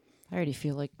I already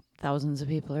feel like thousands of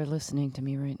people are listening to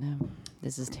me right now.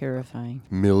 This is terrifying.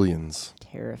 Millions.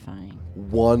 Terrifying.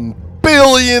 1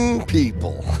 billion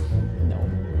people. No.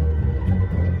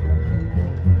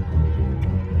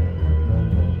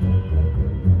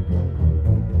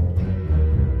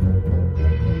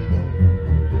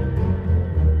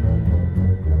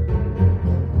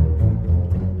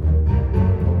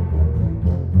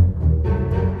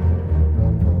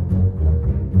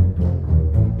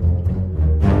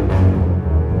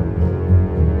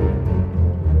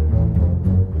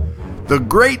 The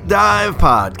Great Dive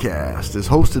Podcast is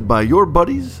hosted by your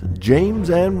buddies, James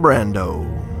and Brando.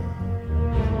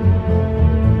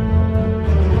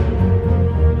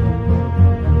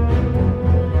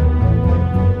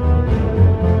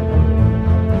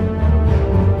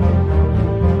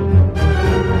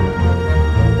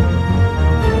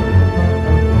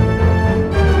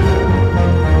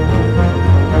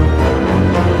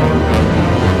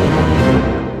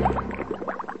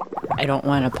 I don't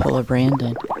want to pull a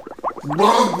Brandon.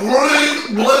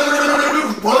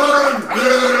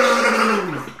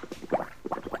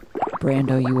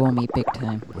 Brando, you owe me big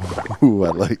time. Ooh,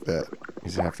 I like that.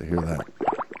 He's going to have to hear that.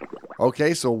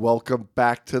 Okay, so welcome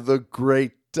back to the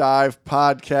Great Dive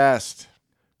Podcast.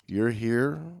 You're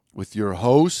here with your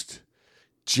host,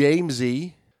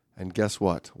 Jamesy. And guess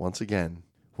what? Once again,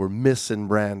 we're missing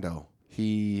Brando.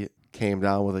 He came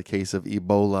down with a case of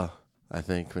Ebola, I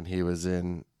think, when he was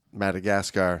in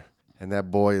Madagascar. And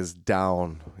that boy is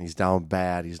down. He's down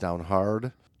bad. He's down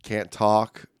hard. Can't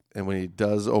talk. And when he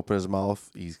does open his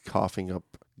mouth, he's coughing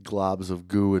up globs of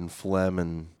goo and phlegm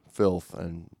and filth.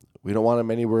 And we don't want him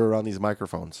anywhere around these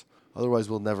microphones. Otherwise,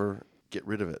 we'll never get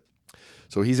rid of it.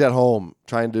 So he's at home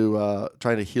trying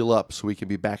to heal up so we can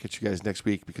be back at you guys next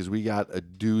week because we got a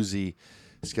doozy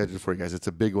scheduled for you guys. It's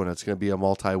a big one. It's going to be a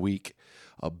multi-week,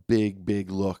 a big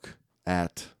look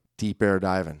at deep air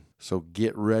diving. So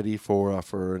get ready for a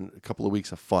couple of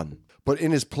weeks of fun. But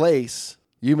in his place,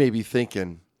 you may be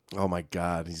thinking, oh my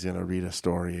God, he's going to read a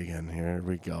story again. Here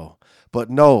we go.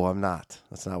 But no, I'm not.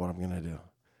 That's not what I'm going to do.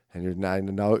 And I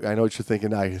know what you're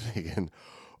thinking now. You're thinking,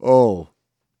 oh,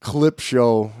 clip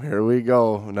show. Here we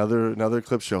go. Another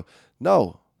clip show.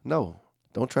 No.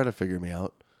 Don't try to figure me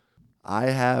out. I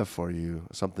have for you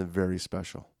something very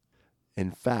special.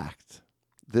 In fact,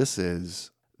 this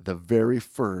is the very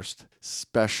first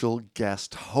special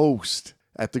guest host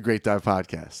at the Great Dive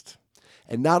Podcast.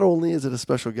 And not only is it a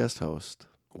special guest host,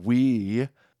 we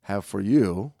have for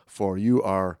you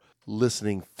our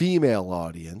listening female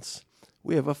audience,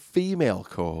 we have a female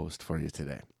co-host for you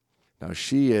today. Now,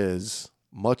 she is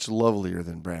much lovelier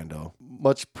than Brando,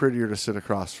 much prettier to sit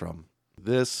across from.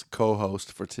 This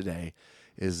co-host for today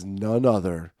is none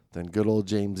other than good old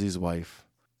Jamesy's wife,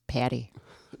 Patty.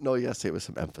 No, yes, say it with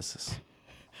some emphasis.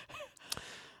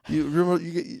 You remember?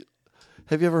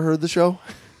 Have you ever heard the show?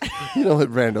 You know what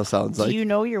Brando sounds like. Do you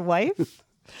know your wife?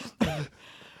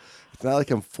 It's not like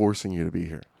I'm forcing you to be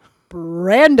here.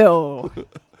 Brando.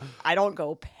 I don't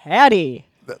go Patty.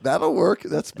 That'll work.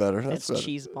 That's better. That's better.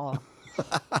 cheeseball.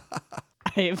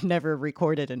 I have never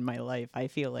recorded in my life. I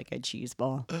feel like a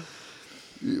cheeseball.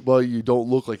 Well, you don't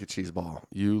look like a cheeseball.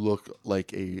 You look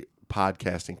like a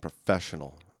podcasting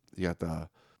professional. You got the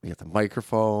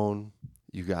microphone.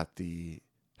 You got the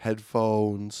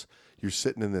headphones. You're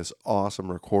sitting in this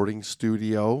awesome recording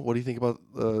studio. What do you think about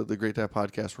the Great Dive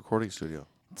Podcast recording studio?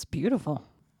 It's beautiful.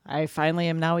 I finally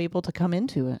am now able to come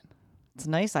into it. It's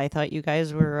nice. I thought you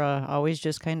guys were always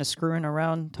just kind of screwing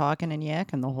around, talking and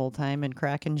yakking the whole time and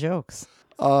cracking jokes.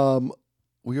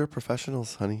 We are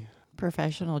professionals, honey.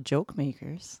 Professional joke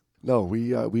makers. No,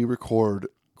 we record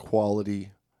quality,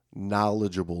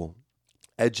 knowledgeable,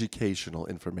 educational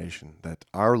information that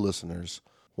our listeners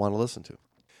want to listen to.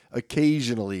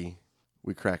 Occasionally,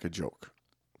 we crack a joke.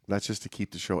 That's just to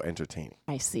keep the show entertaining.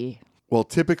 I see. Well,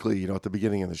 typically, at the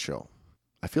beginning of the show,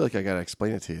 I feel like I got to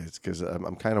explain it to you. It's because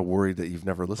I'm kind of worried that you've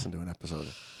never listened to an episode.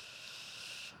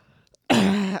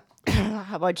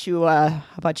 How about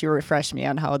you refresh me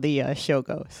on how the show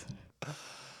goes?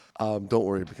 Don't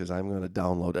worry, because I'm going to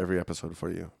download every episode for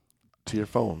you to your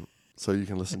phone so you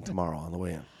can listen tomorrow on the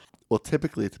way in. Well,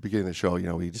 typically at the beginning of the show,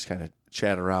 we just kind of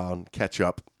chat around, catch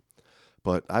up.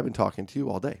 But I've been talking to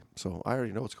you all day, so I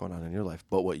already know what's going on in your life.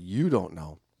 But what you don't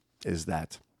know is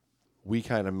that we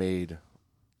kind of made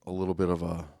a little bit of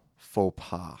a faux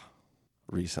pas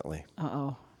recently.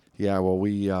 Uh-oh. Yeah,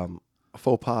 well,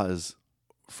 faux pas is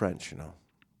French,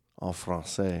 en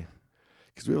français.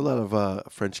 Because we have a lot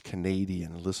of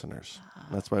French-Canadian listeners.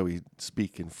 That's why we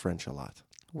speak in French a lot.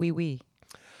 Oui.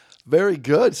 Very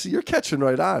good. See, you're catching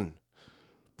right on.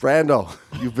 Brando,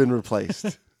 you've been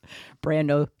replaced.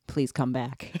 Brando, please come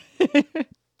back.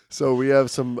 So we have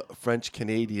some French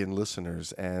Canadian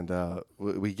listeners, and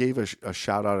we gave a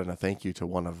shout out and a thank you to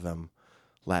one of them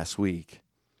last week,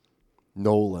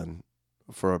 Nolan,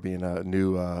 for being a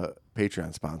new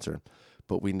Patreon sponsor.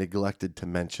 But we neglected to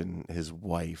mention his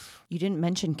wife. You didn't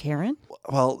mention Karen?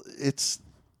 Well,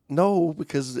 no,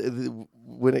 because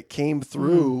when it came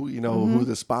through, who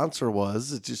the sponsor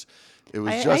was, it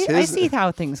was just his. I see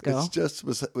how things go. It just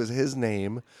was his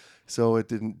name, so it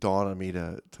didn't dawn on me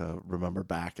to remember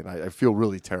back, and I feel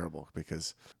really terrible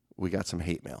because we got some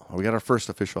hate mail. We got our first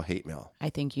official hate mail. I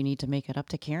think you need to make it up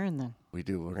to Karen then. We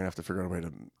do. We're gonna have to figure out a way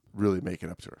to really make it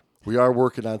up to her. We are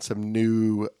working on some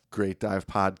new Great Dive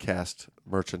podcast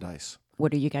merchandise.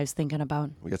 What are you guys thinking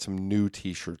about? We got some new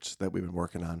T-shirts that we've been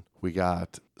working on. We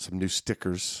got some new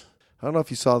stickers. I don't know if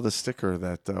you saw the sticker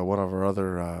that one of our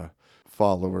other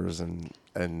followers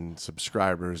and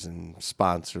subscribers and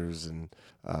sponsors and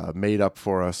made up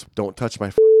for us. Don't touch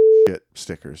my shit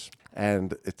stickers.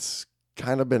 And it's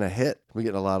kind of been a hit. We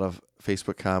get a lot of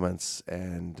Facebook comments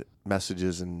and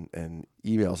messages and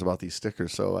emails about these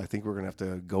stickers. So I think we're going to have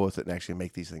to go with it and actually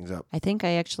make these things up. I think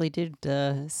I actually did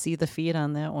see the feed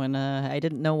on that one. I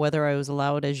didn't know whether I was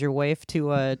allowed as your wife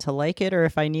to like it or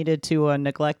if I needed to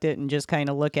neglect it and just kind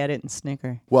of look at it and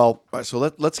snicker. Well, so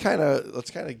let's kind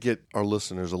of get our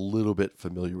listeners a little bit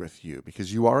familiar with you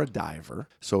because you are a diver.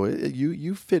 So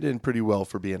you fit in pretty well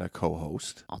for being a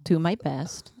co-host. I'll do my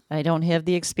best. I don't have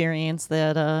the experience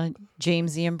that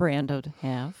Jamesy and Brando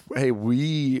have. Hey,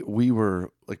 we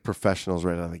were like professionals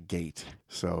right out of the gate,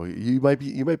 so you might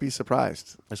be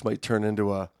surprised. This might turn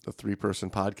into a 3-person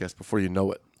podcast before you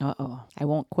know it. I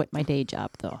won't quit my day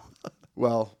job though.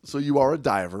 Well, so you are a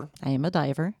diver. I am a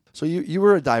diver. So you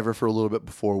were a diver for a little bit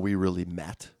before we really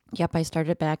met. Yep, I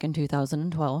started back in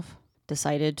 2012.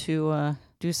 Decided to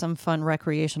do some fun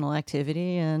recreational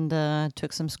activity and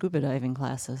took some scuba diving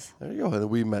classes. There you go. And then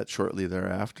we met shortly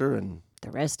thereafter, and the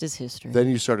rest is history. Then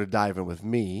you started diving with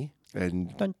me,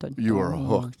 and dun, dun, you were dun.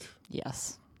 hooked.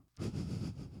 Yes.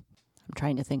 I'm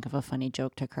trying to think of a funny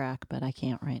joke to crack, but I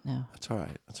can't right now. That's all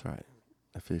right. That's all right.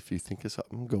 If you think of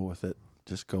something, go with it.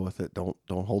 Just go with it. Don't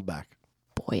hold back.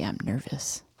 Boy, I'm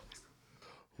nervous.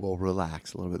 Well,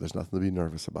 relax a little bit. There's nothing to be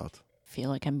nervous about. Feel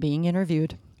like I'm being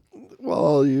interviewed.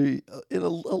 Well, in a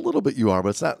little bit you are, but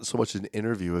it's not so much an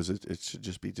interview as it should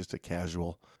just be just a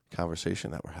casual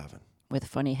conversation that we're having. With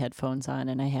funny headphones on,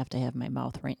 and I have to have my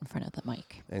mouth right in front of the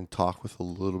mic. And talk with a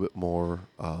little bit more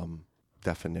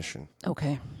definition.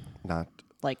 Okay. Not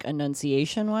like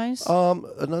enunciation-wise?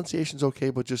 Enunciation's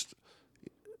okay, but just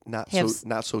not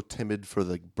so timid for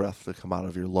the breath to come out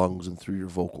of your lungs and through your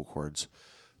vocal cords.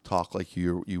 Talk like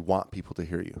you want people to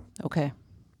hear you. Okay.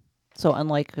 So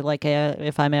unlike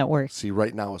if I'm at work. See,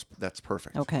 right now that's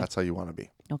perfect. Okay. That's how you want to be.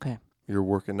 Okay. You're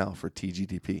working now for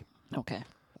TGDP. Okay.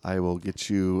 I will get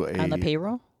you on the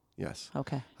payroll? Yes.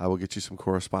 Okay. I will get you some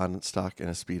correspondence stock and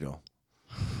a Speedo.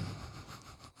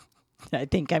 I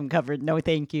think I'm covered. No,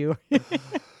 thank you.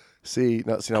 See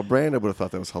now, Brandon would have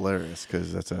thought that was hilarious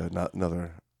because that's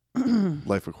another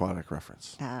Life Aquatic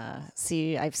reference.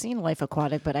 See, I've seen Life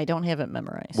Aquatic, but I don't have it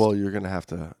memorized. Well, you're gonna have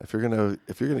to if you're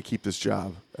gonna keep this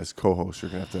job as co-host,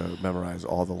 you're gonna have to memorize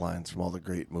all the lines from all the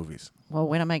great movies. Well,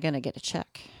 when am I gonna get a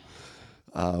check?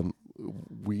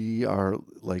 We are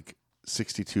like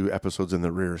 62 episodes in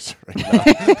the rears right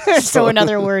now. So in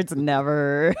other words,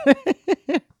 never.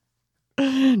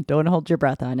 Don't hold your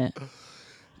breath on it.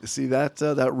 See,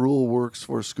 that rule works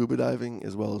for scuba diving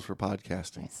as well as for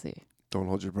podcasting. I see. Don't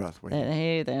hold your breath. Wait.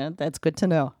 Hey, that's good to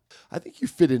know. I think you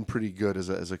fit in pretty good as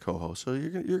a co-host, so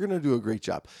you're gonna do a great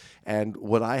job. And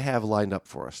what I have lined up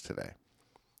for us today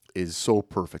is so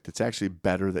perfect. It's actually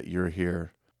better that you're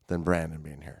here than Brandon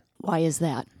being here. Why is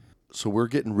that? So we're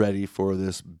getting ready for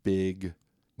this big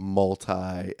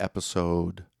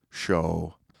multi-episode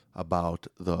show about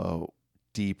the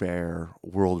deep air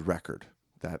world record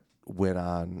that went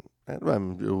on,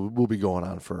 and will be going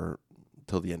on for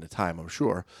till the end of time, I'm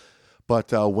sure,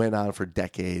 but went on for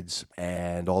decades,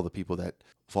 and all the people that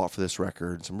fought for this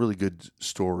record, some really good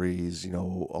stories,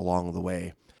 along the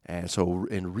way. And so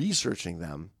in researching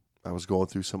them, I was going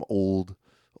through some old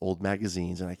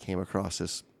magazines, and I came across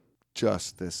this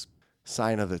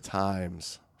Sign of the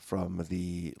Times from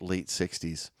the late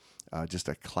 60s, just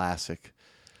a classic,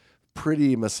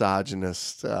 pretty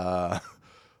misogynist, not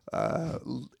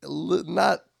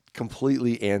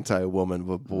completely anti-woman,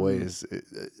 but boy,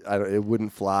 it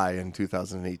wouldn't fly in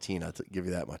 2018, I'll give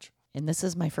you that much. And this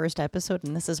is my first episode,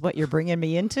 and this is what you're bringing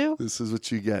me into? This is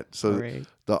what you get. So Great.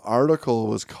 The article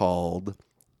was called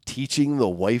Teaching the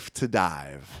Wife to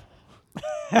Dive.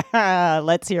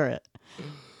 Let's hear it.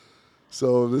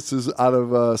 So this is out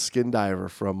of Skin Diver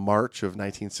from March of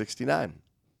 1969.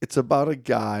 It's about a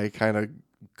guy kind of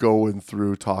going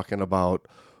through talking about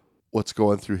what's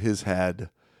going through his head,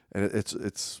 and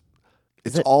it's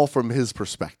all from his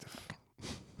perspective.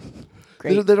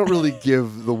 Great. They don't really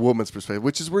give the woman's perspective,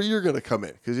 which is where you're going to come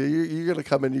in, because you're going to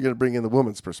come in. You're going to bring in the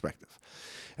woman's perspective,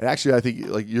 and actually, I think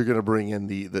you're going to bring in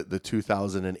the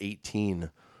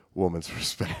 2018 woman's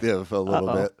perspective a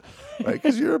little bit, right?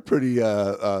 Because you're a pretty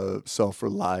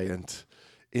self-reliant,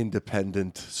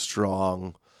 independent,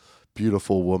 strong,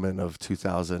 beautiful woman of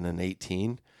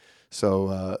 2018.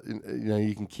 So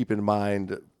you can keep in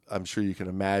mind. I'm sure you can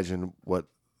imagine what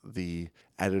the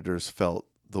editors felt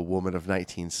the woman of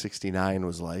 1969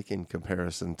 was like in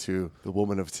comparison to the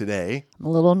woman of today. I'm a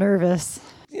little nervous.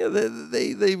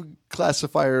 They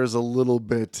classify her as a little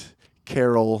bit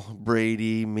Carol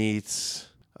Brady meets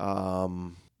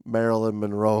Marilyn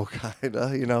Monroe, kind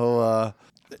of,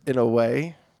 in a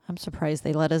way. I'm surprised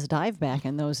they let us dive back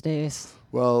in those days.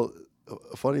 Well,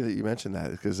 funny that you mentioned that,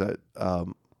 because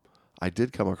I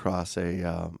did come across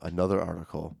another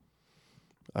article.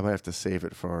 I might have to save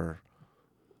it for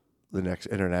the next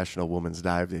International Women's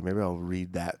Dive Day. Maybe I'll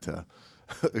read that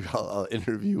I'll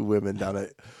interview women down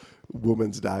at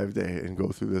Women's Dive Day and go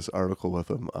through this article with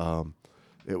them.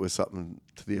 It was something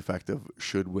to the effect of,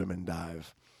 should women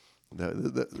dive?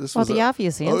 The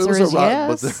obvious answer is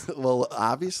yes. Well,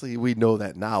 obviously we know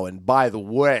that now. And by the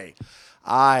way,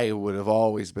 I would have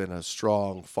always been a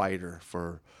strong fighter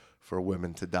for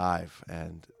women to dive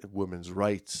and women's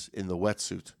rights in the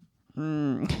wetsuit.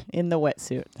 In the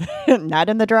wetsuit. Not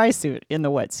in the dry suit, in the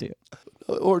wetsuit.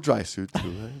 Or dry suit,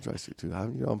 too. Dry suit, too.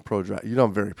 I'm pro-dry.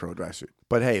 I'm very pro-dry suit.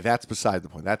 But, hey, that's beside the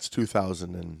point. That's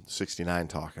 2069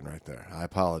 talking right there. I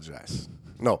apologize.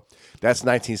 No, that's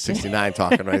 1969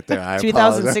 talking right there. I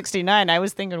 2069. I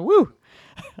was thinking, woo.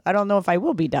 I don't know if I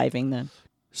will be diving then.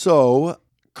 So,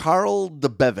 Carl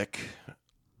Debevik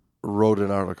wrote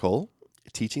an article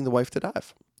teaching the wife to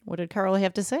dive. What did Carl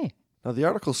have to say? Now, the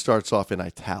article starts off in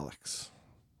italics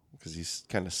because he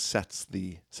kind of sets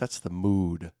the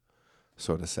mood,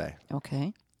 so to say.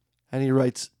 Okay. And he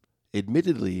writes,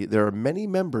 admittedly, there are many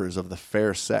members of the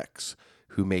fair sex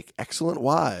who make excellent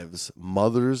wives,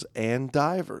 mothers, and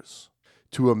divers.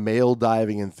 To a male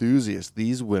diving enthusiast,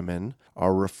 these women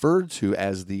are referred to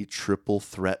as the triple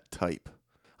threat type.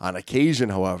 On occasion,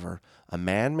 however, a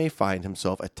man may find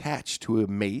himself attached to a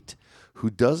mate who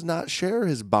does not share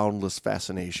his boundless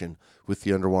fascination with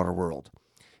the underwater world,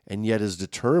 and yet is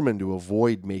determined to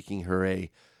avoid making her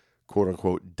a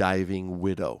quote-unquote diving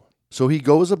widow. So he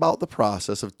goes about the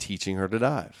process of teaching her to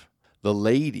dive. The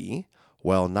lady,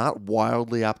 while not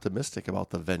wildly optimistic about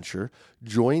the venture,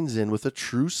 joins in with a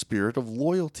true spirit of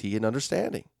loyalty and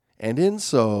understanding, and in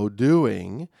so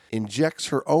doing, injects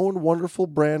her own wonderful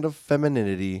brand of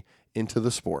femininity into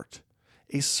the sport.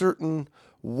 A certain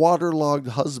waterlogged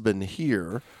husband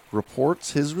here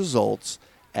reports his results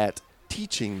at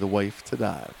teaching the wife to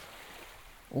dive.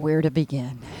 Where to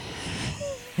begin?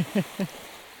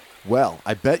 Well,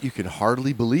 I bet you can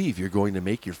hardly believe you're going to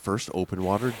make your first open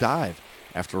water dive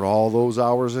after all those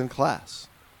hours in class.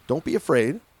 Don't be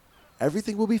afraid.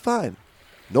 Everything will be fine.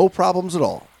 No problems at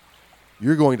all.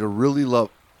 You're going to really love...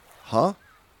 Huh?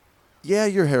 Yeah,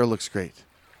 your hair looks great.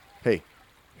 Hey,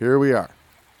 here we are.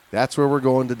 That's where we're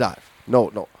going to dive.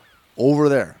 No. Over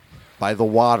there. By the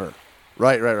water.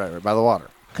 Right. By the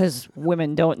water. Because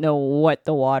women don't know what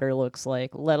the water looks like,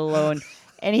 let alone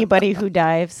anybody who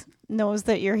dives knows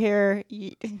that your hair,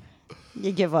 you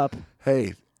give up.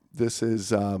 Hey, this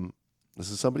is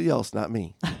somebody else, not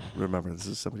me. Remember, this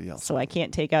is somebody else. So I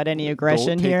can't take out any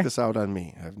aggression Don't here? take this out on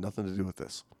me. I have nothing to do with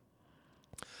this.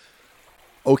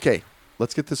 Okay,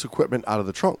 let's get this equipment out of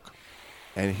the trunk.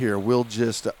 And here, we'll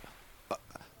just...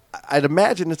 I'd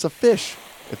imagine it's a fish.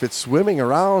 If it's swimming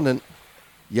around and...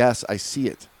 Yes, I see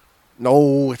it.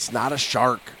 No, it's not a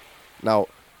shark. Now,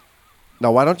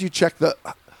 why don't you check the...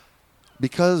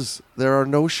 Because there are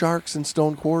no sharks in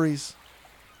stone quarries.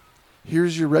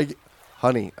 Here's your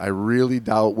Honey, I really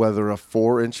doubt whether a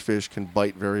 4-inch fish can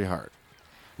bite very hard.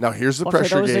 Now, here's the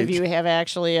pressure gauge. For those of you who have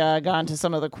actually gone to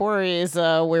some of the quarries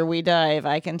where we dive,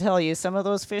 I can tell you some of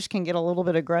those fish can get a little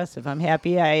bit aggressive. I'm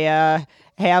happy I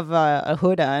have a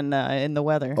hood on in the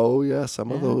weather. Oh, yeah.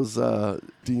 Some of those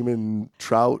demon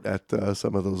trout at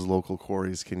some of those local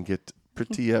quarries can get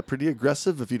pretty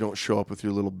aggressive if you don't show up with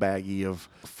your little baggie of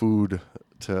food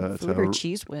or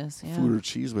Cheese Whiz. Yeah. Food or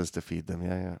Cheese Whiz to feed them.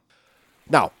 Yeah.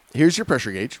 Now, here's your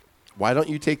pressure gauge. Why don't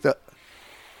you take the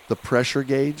pressure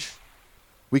gauge?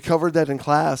 We covered that in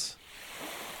class.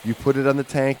 You put it on the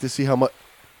tank to see how much...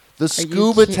 The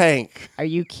scuba tank. Are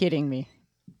you kidding me?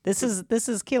 This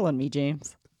is killing me,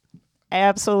 James.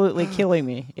 Absolutely killing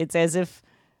me. It's as if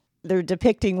they're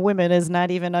depicting women as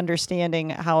not even understanding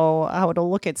how to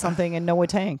look at something and know a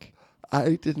tank.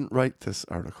 I didn't write this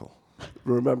article.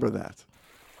 Remember that.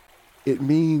 It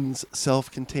means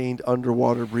self-contained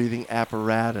underwater breathing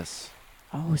apparatus.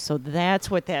 Oh, so that's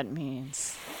what that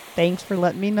means. Thanks for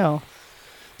letting me know.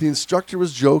 The instructor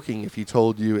was joking if he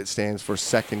told you it stands for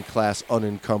second-class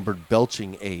unencumbered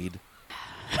belching aid.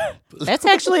 That's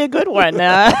actually a good one.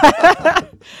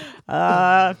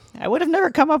 I would have never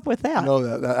come up with that.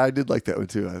 No, that I did like that one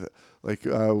too.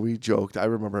 We joked. I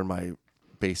remember in my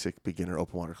basic beginner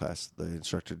open water class, the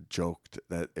instructor joked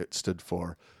that it stood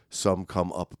for "Some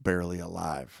come up barely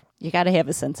alive." You got to have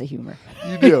a sense of humor.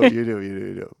 You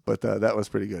do. But that was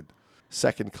pretty good.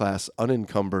 Second class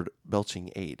unencumbered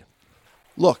belching aid.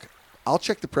 Look, I'll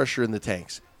check the pressure in the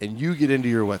tanks, and you get into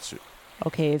your wetsuit.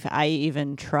 Okay, if I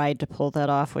even tried to pull that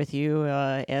off with you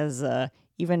as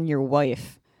even your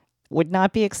wife, would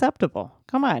not be acceptable.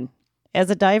 Come on. As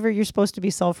a diver, you're supposed to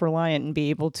be self-reliant and be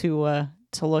able to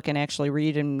look and actually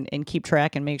read and keep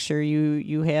track and make sure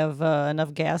you have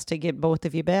enough gas to get both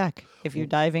of you back if you're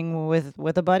diving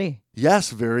with a buddy.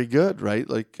 Yes, very good, right?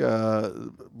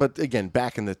 But again,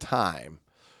 back in the time,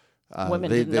 women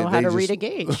didn't know how to read a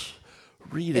gauge.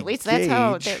 At least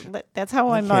gauge. that's how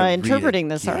I'm interpreting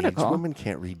this article. Women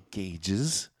can't read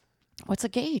gauges. What's a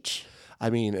gauge? I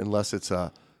mean, unless it's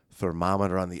a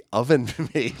thermometer on the oven,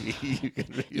 maybe you can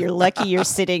read. You're lucky you're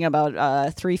sitting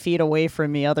about 3 feet away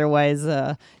from me. Otherwise,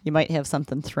 you might have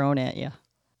something thrown at you.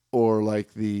 Or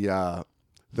like the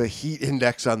heat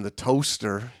index on the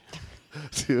toaster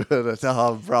to tell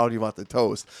how brown you want the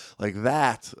toast. Like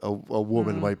that, a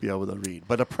woman might be able to read.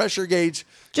 But a pressure gauge,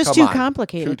 just too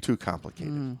complicated. Too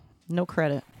complicated. No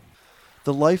credit.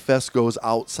 The life vest goes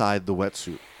outside the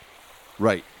wetsuit.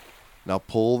 Right. Now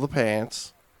pull the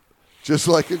pants, just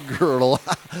like a girdle.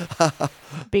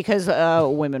 Because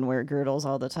women wear girdles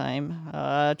all the time.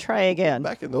 Try again.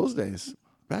 Back in those days,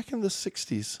 back in the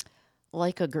 60s.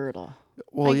 Like a girdle.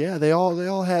 Well, yeah, they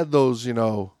all had those,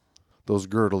 those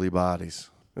girdly bodies.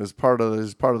 It was part of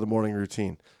the morning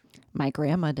routine. My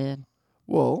grandma did.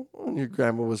 Well, your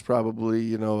grandma was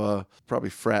probably, probably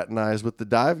fraternized with the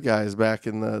dive guys back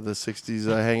in the 60s,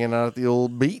 hanging out at the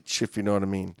old beach, if you know what I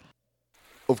mean.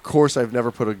 Of course, I've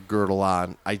never put a girdle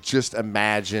on. I just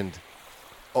imagined.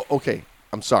 Oh, okay,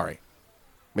 I'm sorry.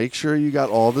 Make sure you got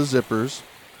all the zippers.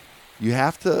 You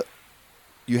have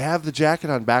the jacket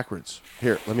on backwards.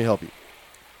 Here, let me help you.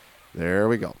 There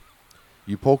we go.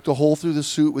 You poked a hole through the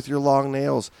suit with your long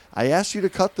nails. I asked you to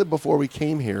cut them before we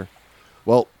came here.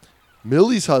 Well,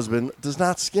 Millie's husband does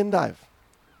not skin dive.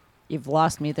 You've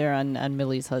lost me there on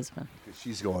Millie's husband.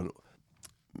 She's going,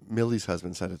 Millie's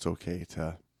husband said it's okay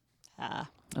to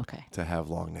have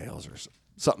long nails or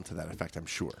something to that effect, I'm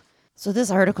sure. So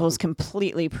this article is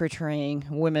completely portraying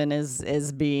women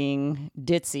as being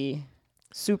ditzy,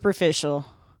 superficial.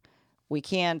 We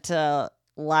can't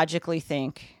logically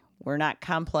think. We're not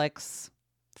complex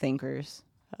thinkers.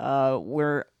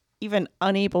 We're even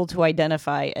unable to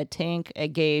identify a tank, a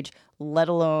gauge, let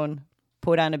alone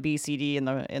put on a BCD in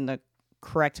the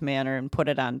correct manner and put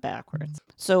it on backwards.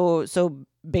 So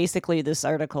basically this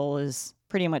article is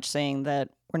pretty much saying that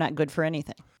we're not good for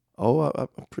anything. Oh, I'm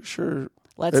pretty sure.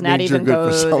 Let's not even go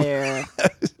there.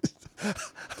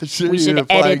 Sure we should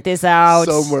edit this out.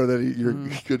 Somewhere that you're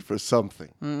good for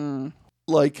something.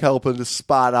 Like helping to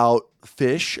spot out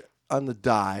fish on the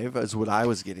dive is what I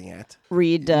was getting at.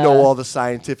 Know all the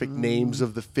scientific names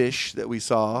of the fish that we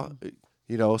saw.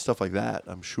 Stuff like that,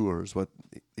 I'm sure, is what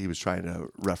he was trying to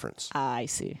reference. I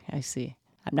see.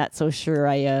 I'm not so sure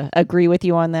I agree with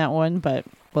you on that one, but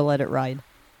we'll let it ride.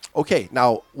 Okay,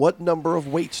 now, what number of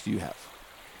weights do you have?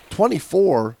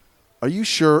 24? Are you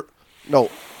sure? No,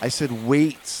 I said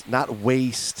weights, not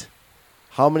waist.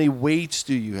 How many weights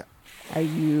do you have? Are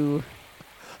you...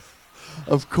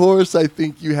 Of course I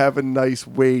think you have a nice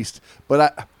waist,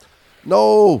 but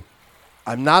no,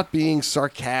 I'm not being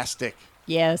sarcastic.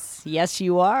 Yes,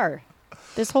 you are.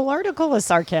 This whole article is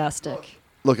sarcastic.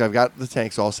 Look, I've got the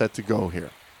tanks all set to go here.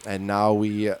 And now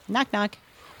we... Knock, knock.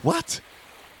 What?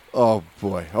 Oh,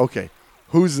 boy. Okay.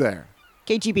 Who's there?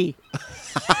 KGB.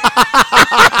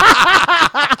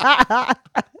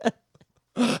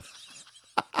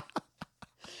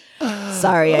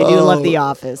 Sorry, I do love The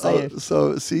Office.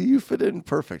 So, see, you fit in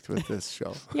perfect with this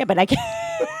show. Yeah, but I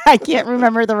can't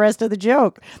remember the rest of the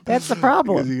joke. That's the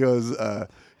problem. Because he goes,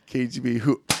 KGB,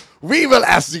 who... We will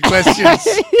ask the questions.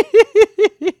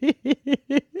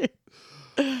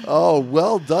 Oh,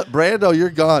 well done. Brando, you're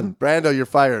gone. Brando, you're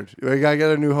fired. We got to get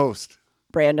a new host.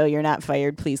 Brando, you're not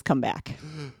fired. Please come back.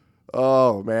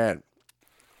 Oh, man.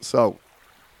 So,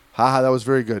 haha, that was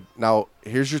very good. Now,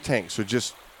 here's your tank. So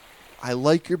I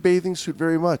like your bathing suit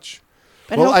very much.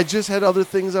 But Well, I just had other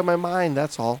things on my mind,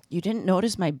 that's all. You didn't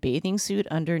notice my bathing suit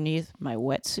underneath my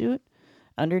wetsuit?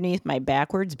 Underneath my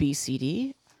backwards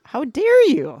BCD? How dare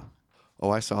you? Oh,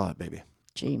 I saw it, baby.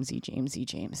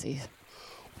 Jamesy.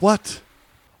 What?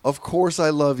 Of course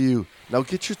I love you. Now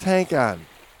get your tank on.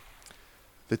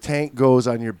 The tank goes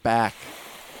on your back.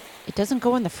 It doesn't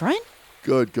go in the front?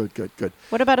 Good.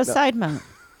 What about a side mount?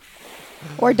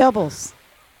 Or doubles?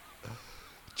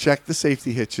 Check the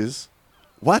safety hitches.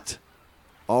 What?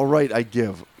 All right, I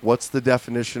give. What's the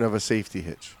definition of a safety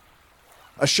hitch?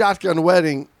 A shotgun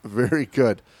wedding. Very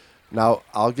good. Now,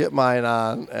 I'll get mine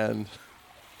on and...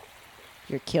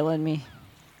 You're killing me.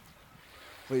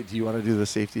 Wait, do you want to do the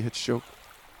safety hitch joke?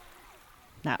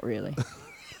 Not really.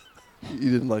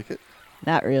 You didn't like it?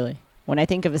 Not really. When I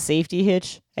think of a safety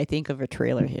hitch, I think of a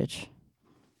trailer hitch.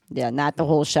 Yeah, not the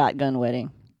whole shotgun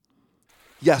wedding.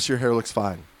 Yes, your hair looks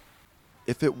fine.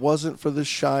 If it wasn't for the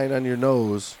shine on your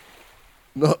nose...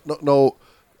 No.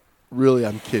 Really,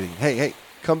 I'm kidding. Hey,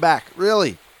 come back.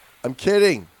 Really, I'm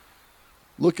kidding.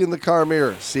 Look in the car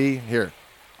mirror. See? Here.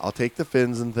 I'll take the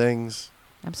fins and things.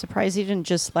 I'm surprised he didn't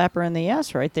just slap her in the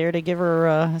ass right there to give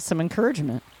her some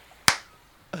encouragement.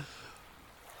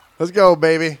 Let's go,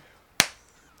 baby.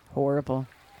 Horrible.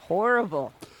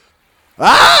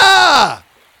 Ah!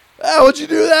 What'd you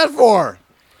do that for?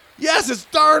 Yes, it's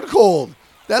darn cold.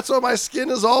 That's why my skin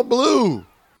is all blue.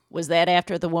 Was that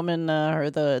after the woman or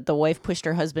the wife pushed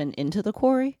her husband into the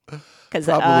quarry? Because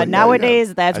Probably,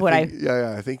 nowadays, that's what I...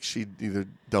 Yeah, I think she either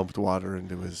dumped water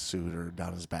into his suit or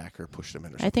down his back or pushed him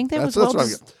in or something. I think that was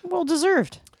well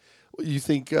deserved. You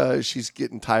think she's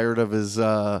getting tired of his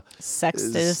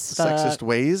sexist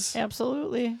ways?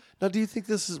 Absolutely. Now, do you think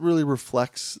this really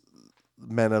reflects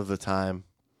men of the time?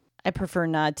 I prefer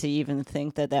not to even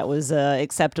think that was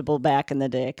acceptable back in the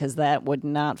day, because that would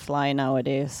not fly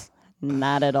nowadays.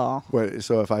 Not at all. Wait,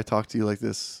 so if I talk to you like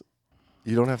this,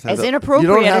 you don't have to have as inappropriate.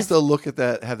 You don't have to look at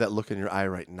that. Have that look in your eye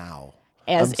right now.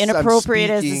 As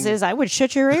inappropriate as this is, I would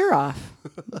shut your ear off.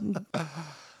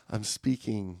 I'm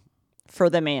speaking for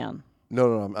the man.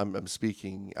 No. I'm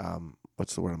speaking.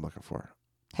 What's the word I'm looking for?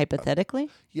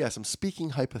 Hypothetically. Yes, I'm speaking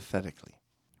hypothetically.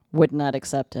 Would not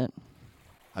accept it.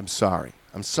 I'm sorry.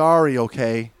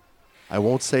 Okay, I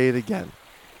won't say it again.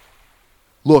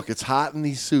 Look, it's hot in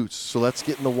these suits, so let's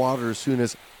get in the water as soon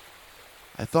as...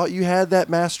 I thought you had that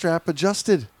mask strap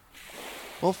adjusted.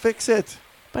 Well, fix it.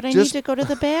 But I need to go to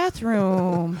the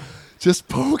bathroom. Just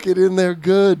poke it in there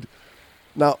good.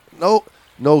 Now,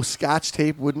 no, Scotch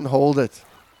tape wouldn't hold it.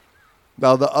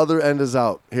 Now, the other end is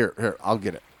out. Here, I'll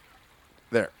get it.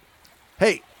 There.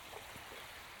 Hey,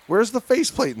 where's the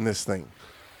faceplate in this thing?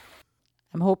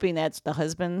 I'm hoping that's the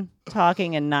husband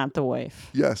talking and not the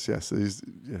wife. Yes. Yeah.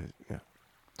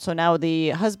 So now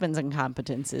the husband's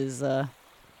incompetence is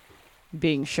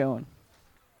being shown.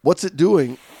 What's it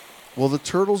doing? Well, the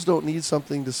turtles don't need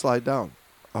something to slide down.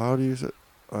 How do you say it?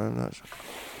 I'm not sure.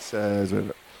 It says,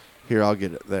 here, I'll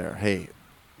get it there. Hey,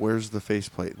 where's the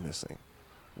faceplate in this thing?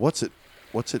 What's it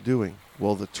doing?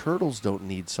 Well, the turtles don't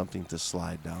need something to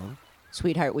slide down.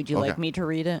 Sweetheart, would you like me to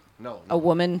read it? No. A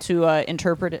woman to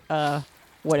interpret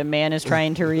what a man is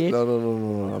trying to read?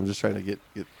 No. I'm just trying to get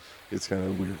it's kind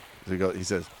of weird. He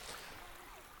says,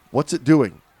 what's it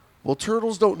doing? Well,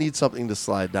 turtles don't need something to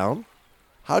slide down.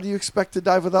 How do you expect to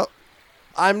dive without...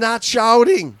 I'm not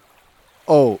shouting.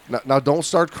 Oh, now don't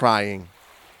start crying.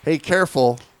 Hey,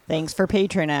 careful. Thanks for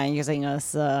patronizing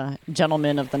us,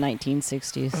 gentlemen of the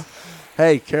 1960s.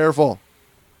 Hey, careful.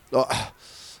 Oh,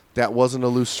 that wasn't a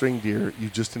loose string, dear. You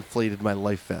just inflated my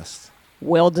life vest.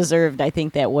 Well deserved. I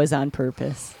think that was on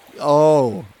purpose.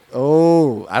 Oh.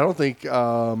 I don't think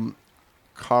Carl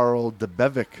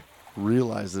DeBevick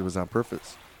realized it was on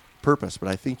purpose, but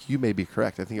I think you may be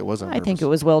correct. I think it was on purpose. I think it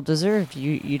was well deserved.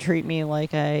 You treat me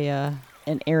like an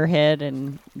airhead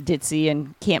and ditzy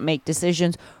and can't make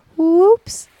decisions.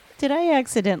 Whoops. Did I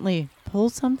accidentally pull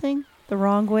something the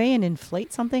wrong way and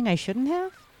inflate something I shouldn't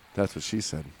have? That's what she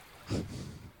said.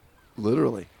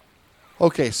 Literally.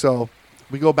 Okay, so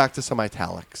we go back to some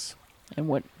italics. And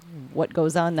what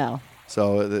goes on now?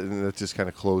 So that just kind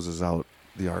of closes out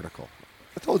the article.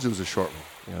 I told you it was a short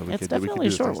one. It's definitely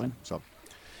a short one.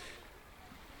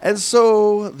 And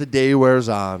so the day wears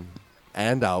on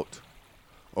and out.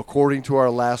 According to our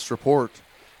last report,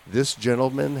 this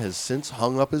gentleman has since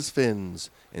hung up his fins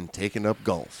and taken up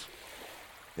golf.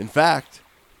 In fact,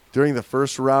 during the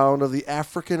first round of the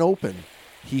African Open,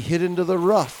 he hit into the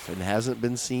rough and hasn't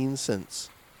been seen since.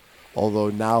 Although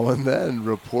now and then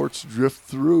reports drift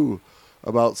through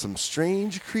about some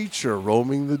strange creature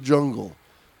roaming the jungle,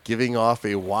 giving off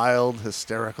a wild,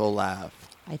 hysterical laugh.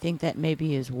 I think that may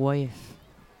be his wife.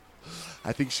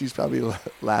 I think she's probably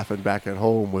laughing back at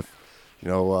home with,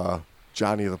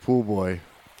 Johnny the pool boy.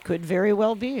 Could very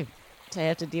well be. To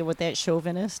have to deal with that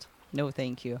chauvinist? No,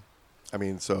 thank you. I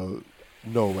mean, so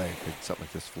no way could something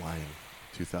like this fly in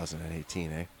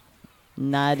 2018, eh?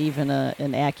 Not even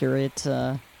an accurate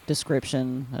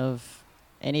description of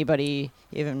anybody,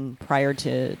 even prior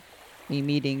to me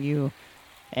meeting you,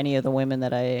 any of the women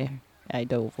that I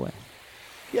dove with.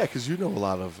 Yeah, because you know a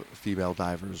lot of female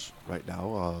divers right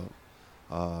now.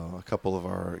 A couple of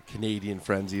our Canadian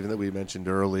friends, even that we mentioned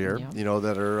earlier, Yeah.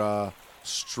 that are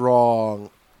strong,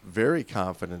 very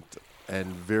confident, and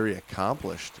very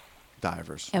accomplished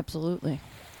divers. Absolutely.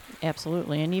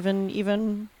 And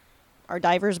even our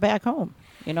divers back home,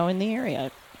 in the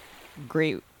area.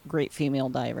 Great female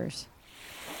divers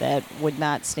that would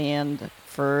not stand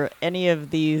for any of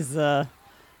these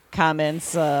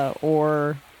comments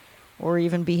or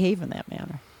even behave in that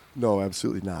manner. No,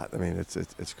 absolutely not. I mean,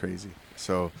 it's crazy.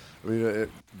 So, I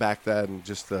mean, back then,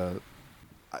 just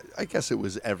I guess it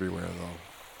was everywhere,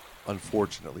 though,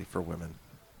 unfortunately for women.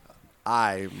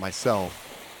 I,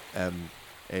 myself, am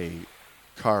a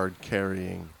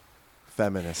card-carrying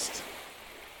feminist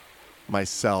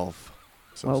myself.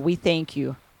 So, Well, we thank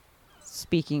you.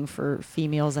 Speaking for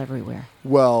females everywhere.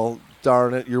 well,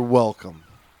 darn it, you're welcome.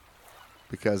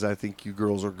 Because I think you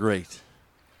girls are great.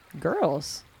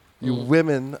 Girls, You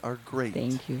women are great.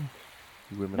 thank you.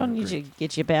 You women I are don't need great. to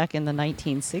get you back in the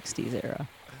 1960s era.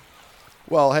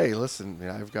 Well, hey, listen,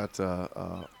 I've got,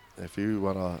 if you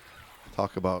want to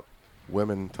talk about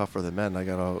women tougher than men, I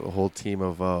got a whole team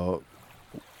of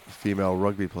female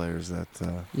rugby players that,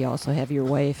 You also have your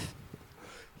wife.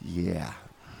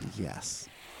 yes.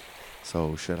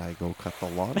 So should I go cut the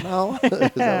lawn now? Is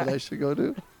that what I should go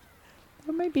do?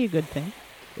 That might be a good thing.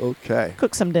 Okay.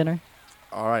 Cook some dinner.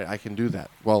 All right, I can do that.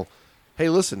 Well, hey,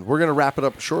 listen, we're going to wrap it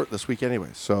up short this week anyway.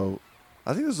 So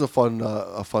I think this is a fun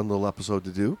little episode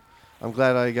to do. I'm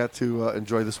glad I got to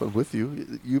enjoy this one with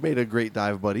you. You made a great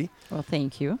dive, buddy. Well,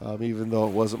 thank you. Even though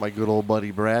it wasn't my good old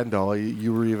buddy Brando,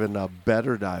 you were even a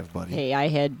better dive, buddy. Hey, I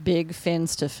had big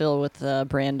fins to fill with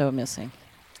Brando missing.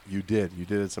 You did. You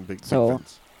did some big So-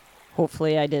 fins.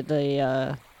 Hopefully I did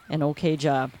an okay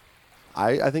job.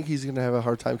 I think he's going to have a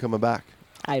hard time coming back.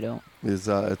 I don't.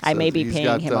 I I may be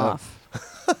paying him off.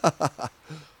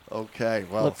 Okay,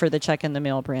 well. Look for the check in the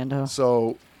mail, Brando.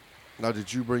 So, now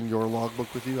did you bring your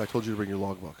logbook with you? I told you to bring your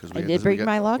logbook. I did bring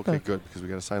my logbook. Okay, good, because we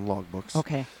got to sign logbooks.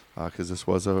 Okay. Because this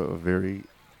was a very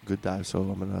good dive, so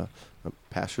I'm going to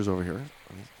pass yours over here.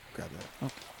 Let me grab that.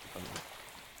 Okay.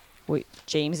 Wait,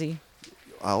 Jamesy,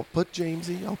 I'll put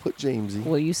Jamesy.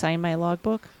 will you sign my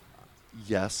logbook?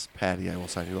 Yes, Patty, I will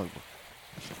sign your logbook.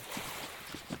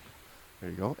 There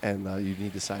you go. And you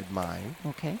need to sign mine.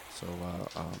 Okay. So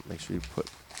make sure you put.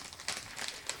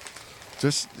 You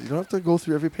don't have to go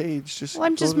through every page. Well,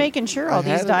 I'm just making sure all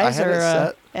these dives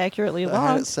are accurately I had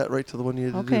it logged. set right to the one you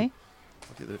needed Okay.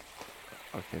 to do.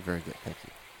 Okay, very good. Thank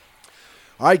you.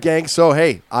 All right, gang. So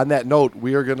hey, on that note,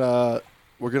 we're gonna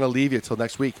leave you till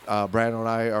next week. Brandon and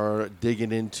I are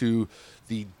digging into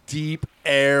the deep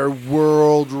air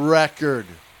world record,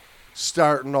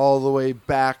 starting all the way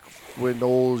back when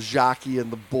old Jackie and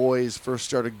the boys first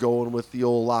started going with the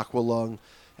old aqua lung.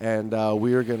 And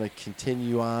we are going to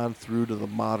continue on through to the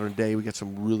modern day. We got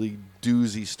some really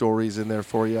doozy stories in there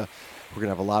for you. We're going to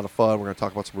have a lot of fun. We're going to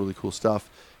talk about some really cool stuff.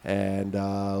 And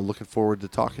looking forward to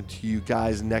talking to you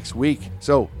guys next week.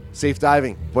 So, safe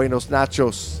diving. Buenos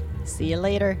nachos. See you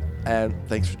later. And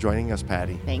thanks for joining us,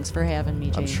 Patty. Thanks for having me,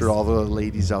 James. I'm sure all the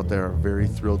ladies out there are very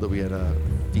thrilled that we had a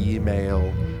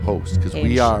female host, because Hey,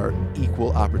 we are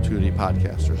equal opportunity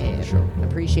podcasters on the show.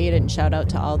 Appreciate it, and shout out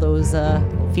to all those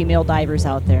female divers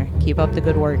out there. Keep up the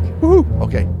good work. Woohoo!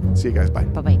 Okay, see you guys. Bye.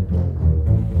 Bye-bye.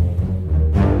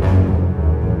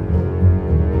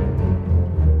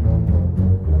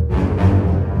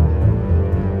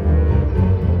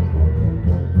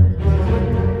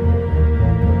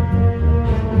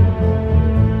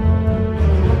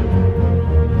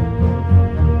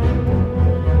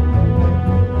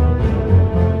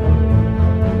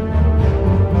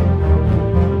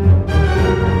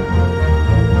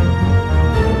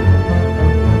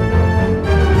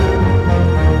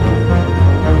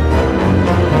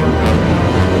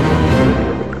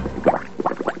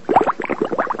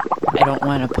 I don't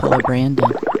want to pull a Brandon.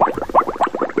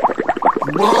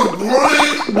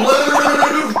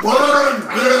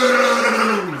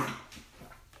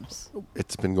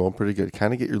 It's been going pretty good.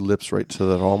 Kind of get your lips right so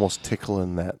they're almost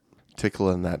tickling that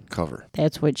tickling that cover.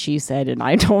 That's what she said, and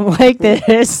I don't like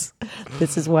this.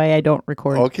 This is why I don't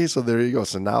record. Okay, so there you go.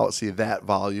 So now, see, that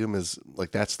volume is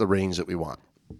like, that's the range that we want.